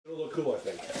It'll look cool, I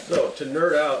think. So, to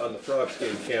nerd out on the frog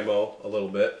skin camo a little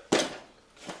bit,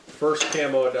 first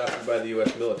camo adopted by the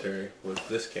U.S. military was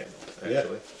this camo, actually.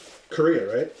 Yeah.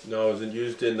 Korea, right? No, it was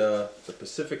used in the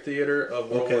Pacific Theater of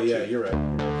World War II. Yeah, you're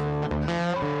right.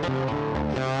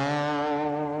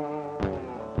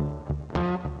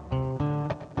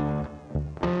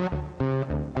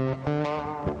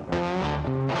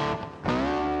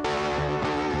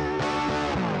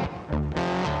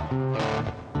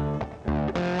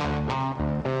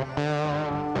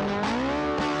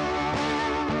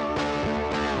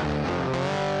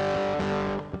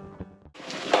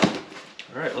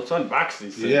 Alright, let's unbox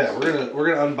these things. Yeah,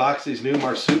 we're gonna unbox these new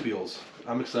marsupials.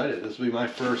 I'm excited. This will be my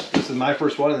first. This is my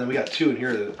first one, and then we got two in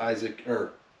here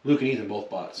that Luke and Ethan both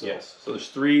bought. So. Yes. So there's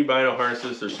 3 bino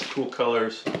harnesses. There's some cool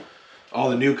colors. All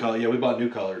the new color. Yeah, we bought new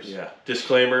colors. Yeah.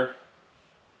 Disclaimer: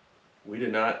 we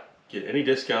did not get any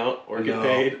discount or get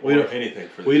paid or anything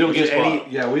for this. We don't get any.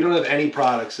 Yeah, we don't have any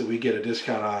products that we get a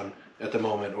discount on at the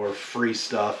moment or free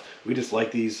stuff. We just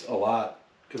like these a lot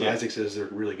because Isaac says they're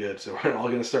really good, so we're all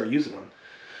gonna start using them.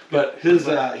 But he's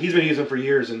been using them for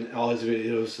years, and all his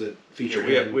videos that feature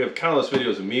him. We have countless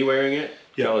videos of me wearing it,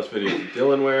 countless videos of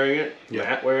Dylan wearing it,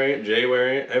 Matt wearing it, Jay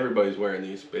wearing it. Everybody's wearing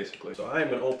these, basically. So I'm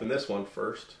going to open this one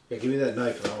first. Yeah, give me that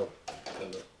knife,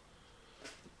 and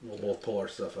we'll both pull our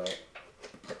stuff out.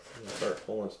 I'm going to start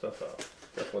pulling stuff out.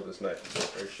 Careful with this knife, it's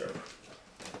very sharp.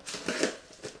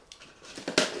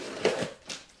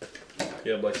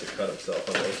 Caleb likes to cut himself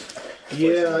on those.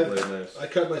 Yeah, I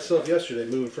cut myself yesterday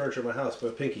moving furniture in my house,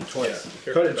 but pinky twice.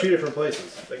 Yeah, cut it in 2 different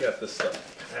places. They got this stuff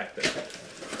packed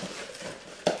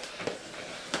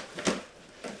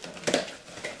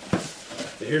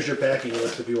in. Here's your packing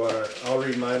list if you want to. I'll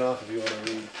read mine off if you want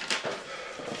to read.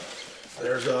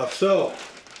 There's off. So,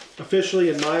 officially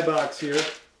in my box here,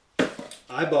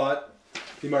 I bought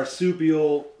the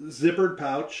Marsupial zippered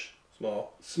pouch.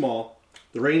 Small.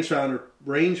 The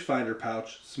rangefinder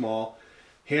pouch, small.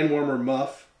 Hand warmer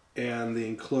muff, and the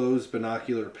enclosed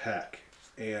binocular pack.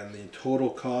 And the total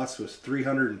cost was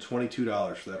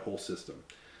 $322 for that whole system.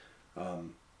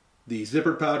 The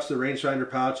zipper pouch, the rangefinder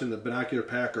pouch, and the binocular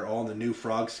pack are all in the new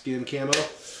frog skin camo,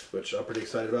 which I'm pretty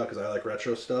excited about because I like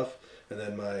retro stuff. And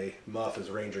then my muff is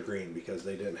Ranger Green because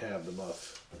they didn't have the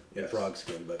muff in frog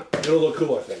skin, but it'll look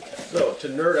cool, I think. So, to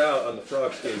nerd out on the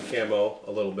frog skin camo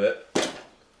a little bit,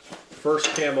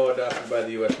 first camo adopted by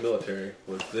the U.S. military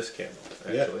was this camo,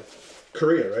 actually. Yeah.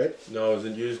 Korea, right? No, it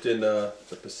was used in the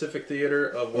Pacific Theater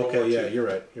of World War II. Yeah, you're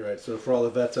right. You're right. So for all the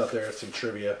vets out there, it's some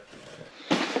trivia.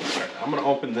 Right, I'm going to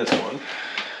open this one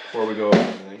before we go over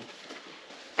everything.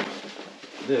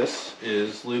 This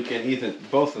is Luke and Ethan,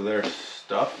 both of their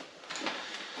stuff.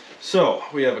 So,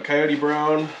 we have a Coyote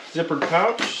Brown zippered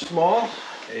pouch, small.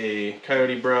 A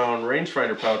Coyote Brown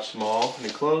rangefinder pouch, small, an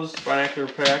enclosed binocular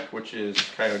pack, which is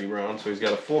Coyote Brown. So he's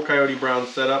got a full Coyote Brown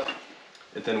setup,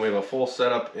 and then we have a full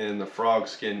setup in the frog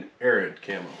skin arid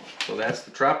camo. So that's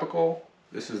the tropical,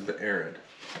 this is the arid.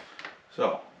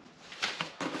 So,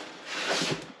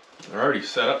 they're already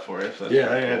set up for you. So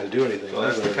yeah, I didn't have to do anything. So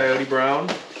that's the Coyote Brown,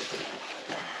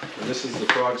 and this is the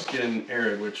frog skin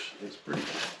arid, which is pretty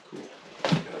cool.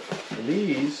 And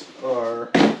these are...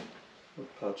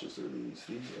 What pouches are these?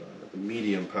 These are the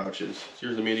medium pouches. Is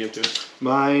yours a medium too?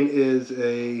 Mine is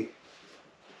a...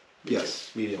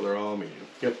 Yes, medium. So they're all medium.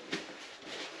 Yep.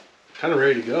 Kind of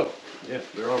ready to go. Yeah,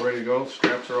 they're all ready to go.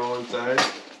 Straps are all inside.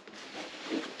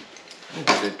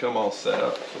 They come all set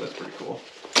up, so that's pretty cool.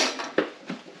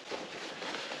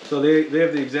 So they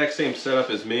have the exact same setup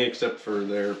as me, except for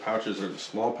their pouches are the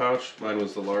small pouch. Mine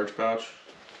was the large pouch.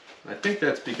 I think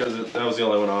that's because that was the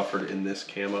only one offered in this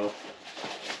camo.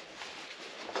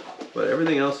 But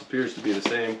everything else appears to be the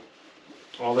same.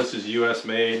 All this is US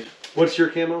made. What's your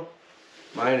camo?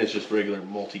 Mine is just regular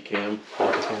multicam.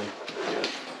 Multicam.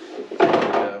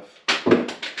 Yeah. We have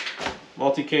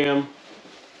multicam,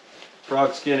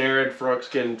 frog skin arid, frog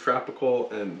skin tropical,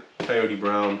 and Coyote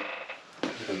Brown.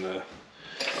 And the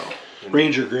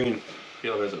Ranger Green.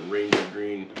 Caleb has a Ranger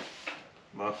Green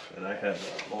muff, and I have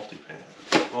a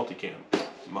multicam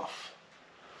muff.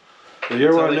 If you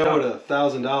ever want to know what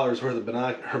 $1,000 worth of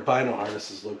bino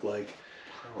harnesses look like,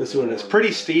 this one is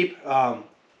pretty steep.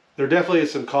 There definitely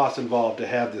is some cost involved to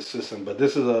have this system, but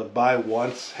this is a buy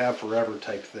once, have forever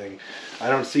type thing. I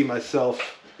don't see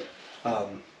myself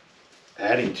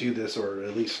adding to this or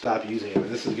at least stop using it. I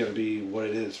mean, this is going to be what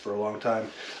it is for a long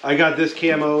time. I got this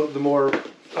camo, the more,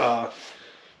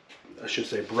 I should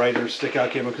say brighter stick out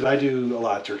camo, because I do a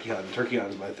lot of turkey hunting. Turkey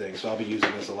hunting is my thing, so I'll be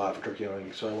using this a lot for turkey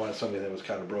hunting. So I wanted something that was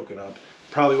kind of broken up.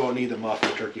 Probably won't need the muff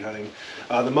for turkey hunting.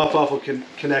 The muff also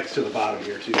connects to the bottom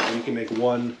here too, so you can make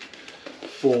one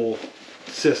full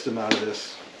system out of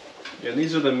this. Yeah,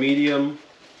 these are the medium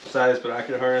size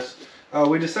binocular harness.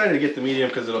 We decided to get the medium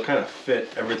because it'll kind of fit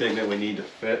everything that we need to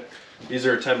fit. These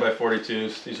are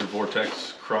 10x42s. These are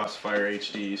Vortex Crossfire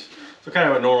HDs. So kind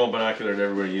of a normal binocular that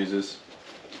everybody uses.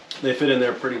 They fit in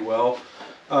there pretty well.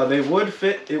 It would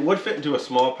fit into a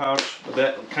small pouch, but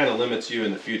that kind of limits you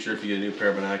in the future if you get a new pair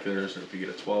of binoculars or if you get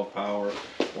a 12 power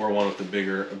or one with the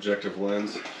bigger objective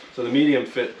lens. So the medium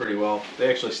fit pretty well. They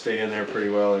actually stay in there pretty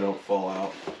well. They don't fall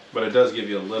out, but it does give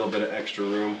you a little bit of extra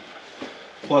room.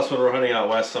 Plus, when we're hunting out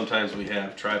west, sometimes we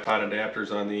have tripod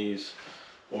adapters on these,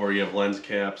 or you have lens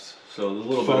caps. So a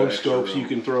little bit of extra scopes room. You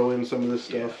can throw in some of this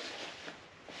stuff. Yeah.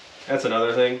 That's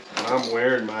another thing. When I'm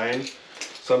wearing mine,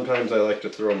 sometimes I like to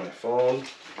throw my phone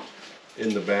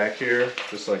in the back here,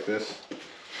 just like this.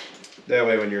 That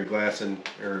way when you're glassing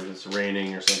or it's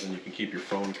raining or something, you can keep your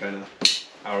phone kind of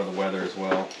out of the weather as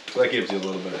well. So that gives you a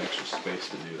little bit of extra space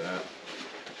to do that.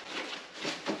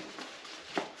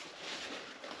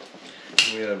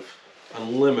 We have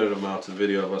unlimited amounts of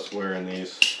video of us wearing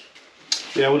these.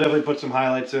 Yeah, we'll definitely put some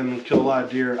highlights in. Kill a lot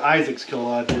of deer. Isaac's kill a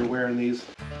lot of deer wearing these.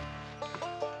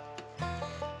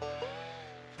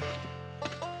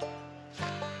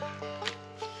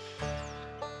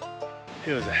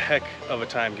 It was a heck of a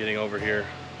time getting over here.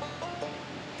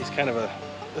 He's kind of a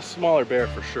smaller bear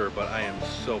for sure, but I am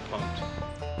so pumped.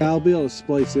 I'll be able to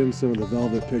splice in some of the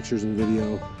velvet pictures and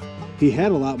video. He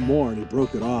had a lot more and he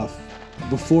broke it off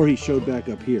before he showed back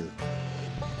up here.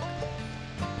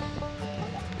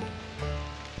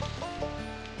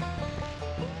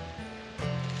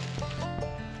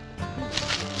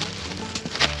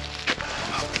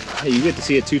 Hey, you get to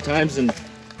see it 2 times in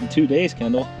 2 days,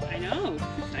 Kendall. I know.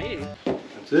 It's exciting.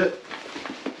 That's it.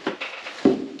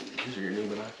 These are your new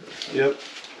binoculars. Yep.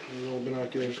 Little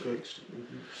binoculars.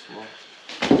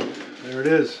 There it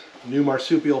is. New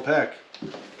marsupial pack.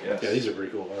 Yes. Yeah, these are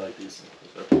pretty cool. I like these.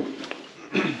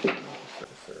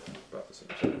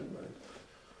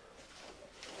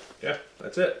 Yeah,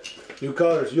 that's it. New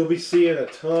colors. You'll be seeing a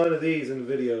ton of these in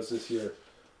videos this year.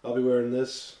 I'll be wearing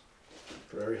this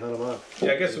for every hunt I'm on.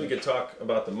 Yeah, I guess we could talk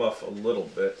about the muff a little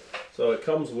bit. So it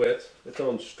comes with its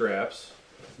own straps,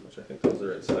 which I think those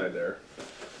are inside there.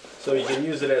 So you can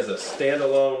use it as a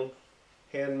standalone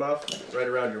hand muff right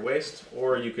around your waist,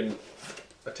 or you can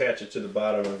attach it to the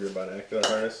bottom of your binocular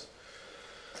harness.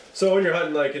 So when you're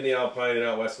hunting like in the Alpine and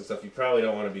out west and stuff, you probably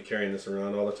don't want to be carrying this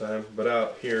around all the time. But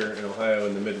out here in Ohio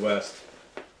in the Midwest,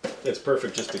 it's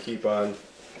perfect just to keep on,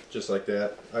 just like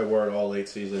that. I wore it all late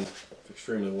season. It's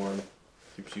extremely warm.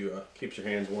 Keeps your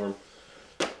hands warm.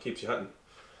 Keeps you hunting.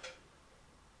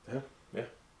 Yeah.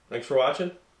 Thanks for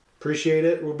watching. Appreciate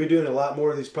it. We'll be doing a lot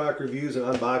more of these product reviews and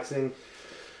unboxing.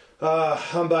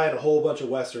 I'm buying a whole bunch of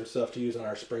Western stuff to use on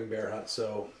our spring bear hunt,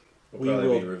 so we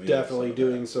will definitely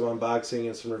doing some unboxing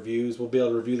and some reviews. We'll be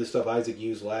able to review the stuff Isaac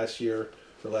used last year,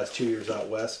 for the last 2 years out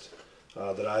west,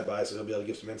 that I buy, so he'll be able to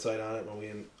give some insight on it when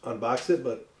we unbox it.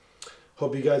 But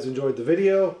hope you guys enjoyed the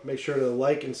video. Make sure to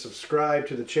like and subscribe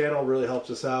to the channel. It really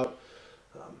helps us out.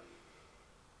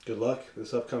 Good luck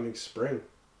this upcoming spring.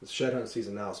 It's shed hunt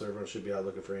season now, so everyone should be out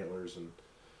looking for antlers and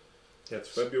Yeah, it's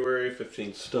February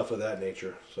 15th. stuff of that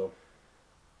nature. So,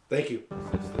 thank you.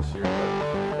 It's this year,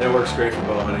 but that works great for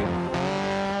bow hunting.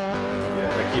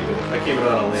 Yeah, I keep it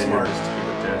on a lanyard just to keep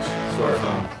it attached. So if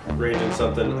I'm ranging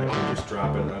something, I can just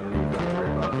drop it. I don't even have to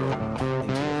worry about it into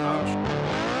the pouch.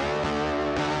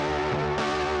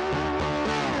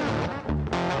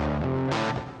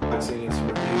 Unboxing and some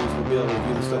reviews. We'll be able to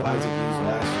review the stuff Isaac used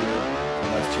last year, the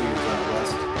last 2 years out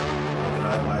west. And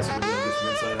I buy some reviews, some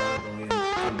insight on it when we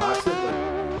unbox it. But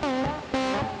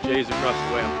Jay's across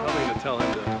the way. I'm probably going to tell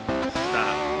him to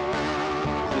stop.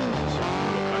 This is just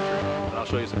real country. But I'll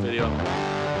show you some video.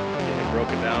 Getting it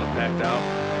broken down and packed out.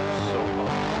 So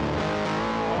pumped.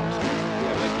 Awesome.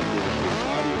 Yeah, like he did with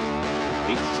audio.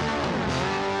 He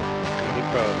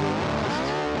probably.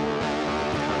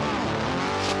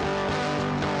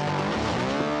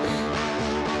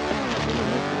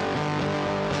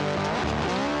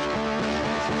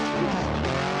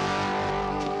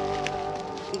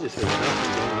 He just has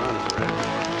nothing going on his right.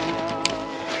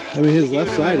 I mean, his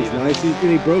left side is nice.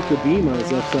 He broke the beam on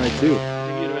his left side too.